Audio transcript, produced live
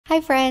Hi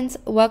friends,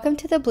 welcome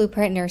to the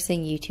Blueprint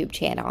Nursing YouTube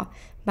channel.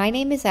 My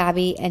name is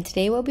Abby and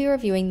today we'll be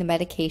reviewing the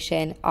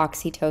medication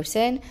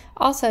Oxytocin,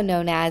 also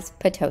known as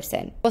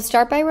Pitocin. We'll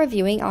start by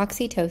reviewing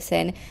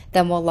Oxytocin,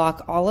 then we'll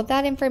lock all of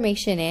that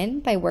information in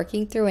by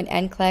working through an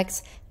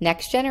NCLEX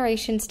next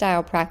generation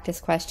style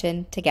practice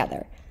question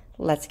together.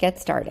 Let's get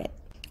started.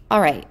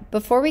 Alright,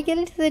 before we get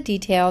into the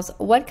details,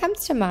 what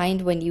comes to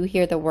mind when you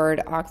hear the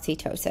word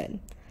oxytocin?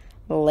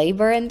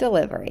 Labor and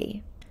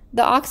delivery.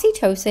 The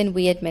oxytocin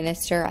we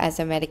administer as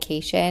a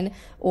medication,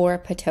 or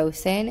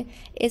Pitocin,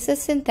 is a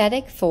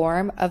synthetic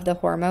form of the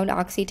hormone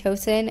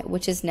oxytocin,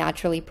 which is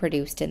naturally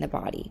produced in the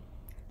body.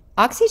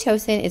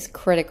 Oxytocin is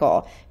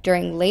critical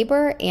during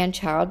labor and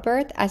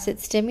childbirth as it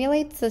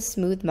stimulates the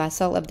smooth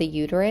muscle of the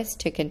uterus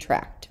to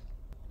contract.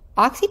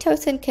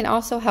 Oxytocin can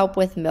also help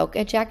with milk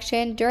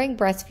ejection during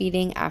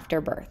breastfeeding after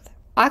birth.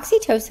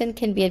 Oxytocin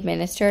can be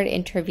administered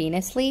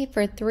intravenously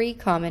for 3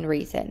 common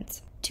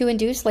reasons: to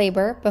induce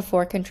labor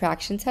before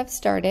contractions have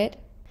started,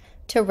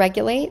 to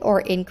regulate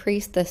or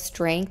increase the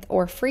strength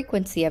or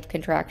frequency of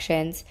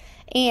contractions,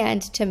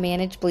 and to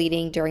manage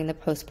bleeding during the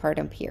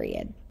postpartum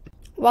period.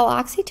 While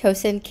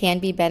oxytocin can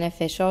be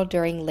beneficial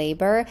during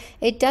labor,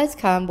 it does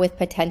come with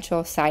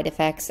potential side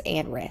effects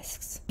and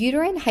risks.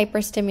 Uterine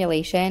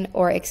hyperstimulation,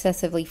 or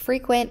excessively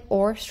frequent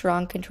or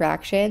strong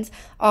contractions,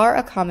 are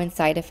a common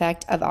side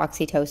effect of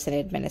oxytocin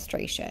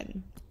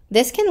administration.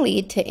 This can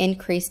lead to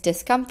increased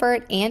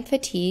discomfort and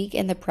fatigue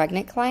in the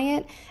pregnant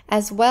client,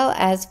 as well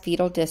as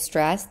fetal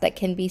distress that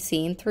can be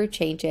seen through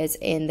changes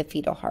in the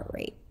fetal heart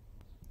rate.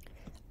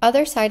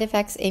 Other side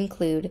effects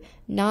include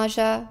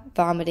nausea,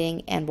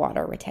 vomiting, and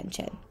water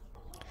retention.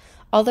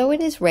 Although it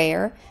is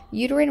rare,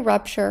 uterine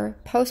rupture,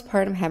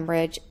 postpartum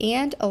hemorrhage,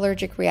 and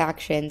allergic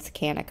reactions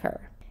can occur.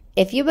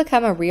 If you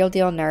become a real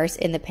deal nurse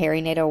in the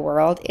perinatal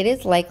world, it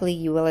is likely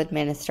you will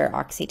administer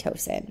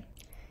oxytocin.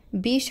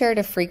 Be sure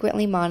to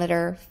frequently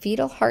monitor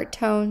fetal heart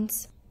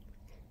tones,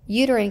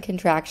 uterine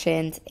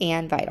contractions,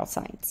 and vital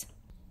signs.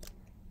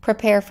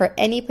 Prepare for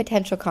any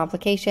potential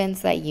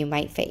complications that you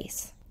might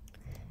face.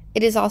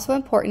 It is also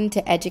important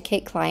to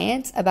educate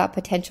clients about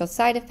potential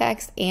side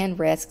effects and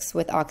risks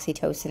with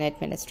oxytocin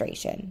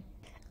administration.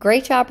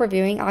 Great job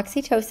reviewing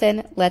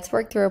oxytocin. Let's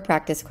work through a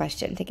practice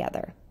question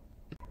together.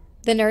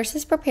 The nurse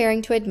is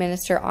preparing to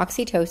administer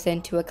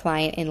oxytocin to a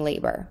client in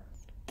labor.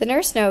 The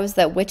nurse knows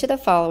that which of the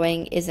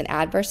following is an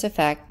adverse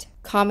effect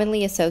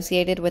commonly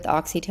associated with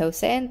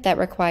oxytocin that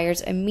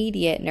requires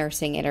immediate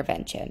nursing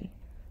intervention.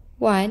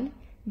 1.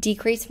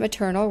 Decreased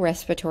maternal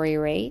respiratory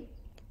rate.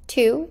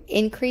 2.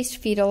 Increased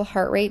fetal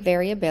heart rate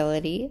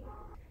variability.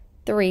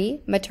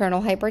 3.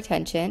 Maternal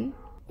hypertension.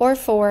 Or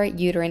 4.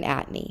 Uterine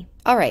atony.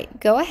 Alright,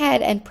 go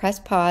ahead and press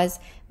pause,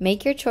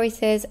 make your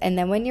choices, and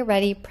then when you're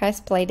ready, press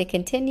play to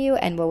continue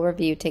and we'll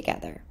review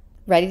together.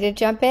 Ready to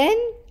jump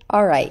in?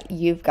 Alright,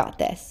 you've got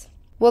this.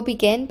 We'll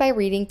begin by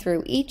reading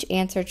through each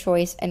answer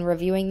choice and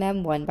reviewing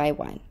them one by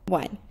one.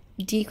 1.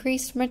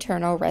 Decreased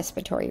maternal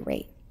respiratory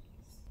rate.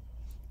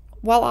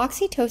 While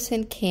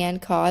oxytocin can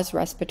cause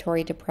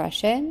respiratory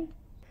depression,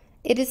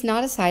 it is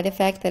not a side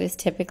effect that is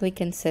typically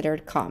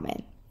considered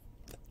common.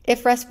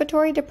 If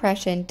respiratory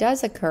depression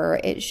does occur,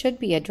 it should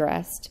be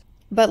addressed,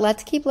 but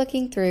let's keep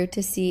looking through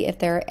to see if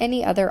there are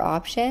any other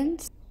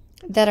options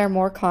that are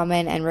more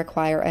common and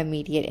require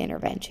immediate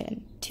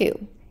intervention.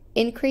 2.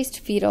 Increased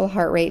fetal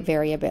heart rate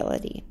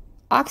variability.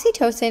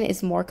 Oxytocin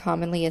is more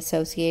commonly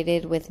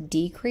associated with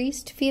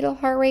decreased fetal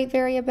heart rate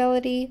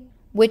variability,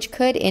 which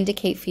could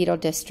indicate fetal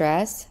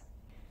distress,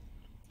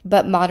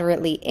 but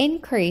moderately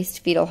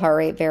increased fetal heart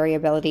rate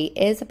variability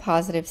is a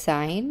positive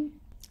sign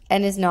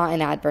and is not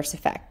an adverse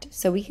effect,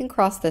 so we can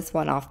cross this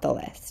one off the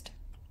list.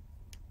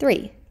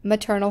 3.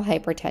 Maternal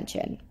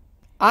hypertension.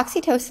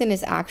 Oxytocin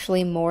is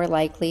actually more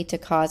likely to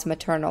cause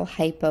maternal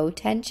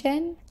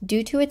hypotension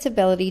due to its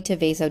ability to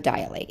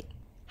vasodilate.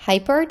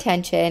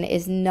 Hypertension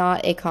is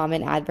not a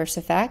common adverse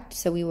effect,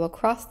 so we will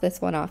cross this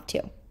one off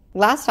too.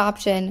 Last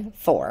option,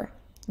 4.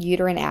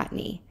 Uterine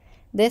atony.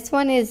 This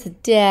one is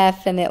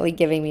definitely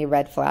giving me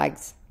red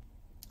flags.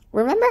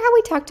 Remember how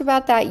we talked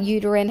about that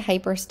uterine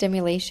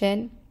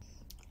hyperstimulation?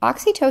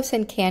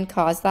 Oxytocin can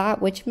cause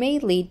that, which may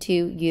lead to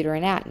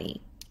uterine atony,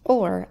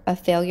 or a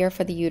failure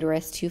for the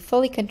uterus to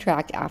fully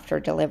contract after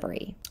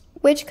delivery,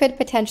 which could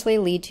potentially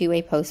lead to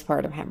a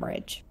postpartum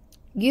hemorrhage.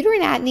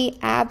 Uterine atony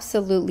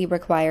absolutely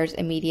requires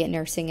immediate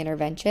nursing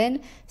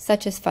intervention,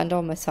 such as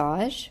fundal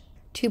massage,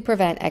 to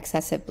prevent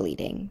excessive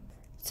bleeding.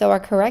 So our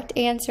correct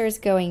answer is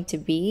going to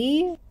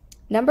be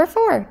number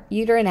 4,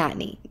 uterine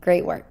atony.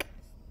 Great work.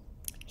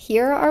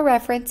 Here are our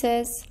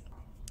references.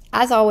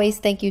 As always,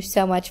 thank you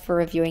so much for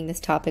reviewing this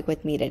topic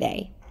with me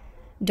today.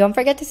 Don't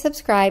forget to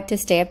subscribe to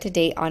stay up to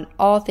date on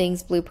all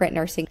things Blueprint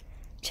Nursing.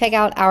 Check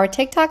out our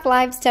TikTok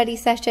live study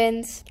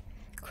sessions,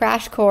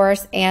 crash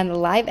course, and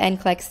live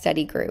NCLEX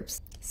study groups.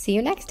 See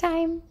you next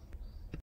time.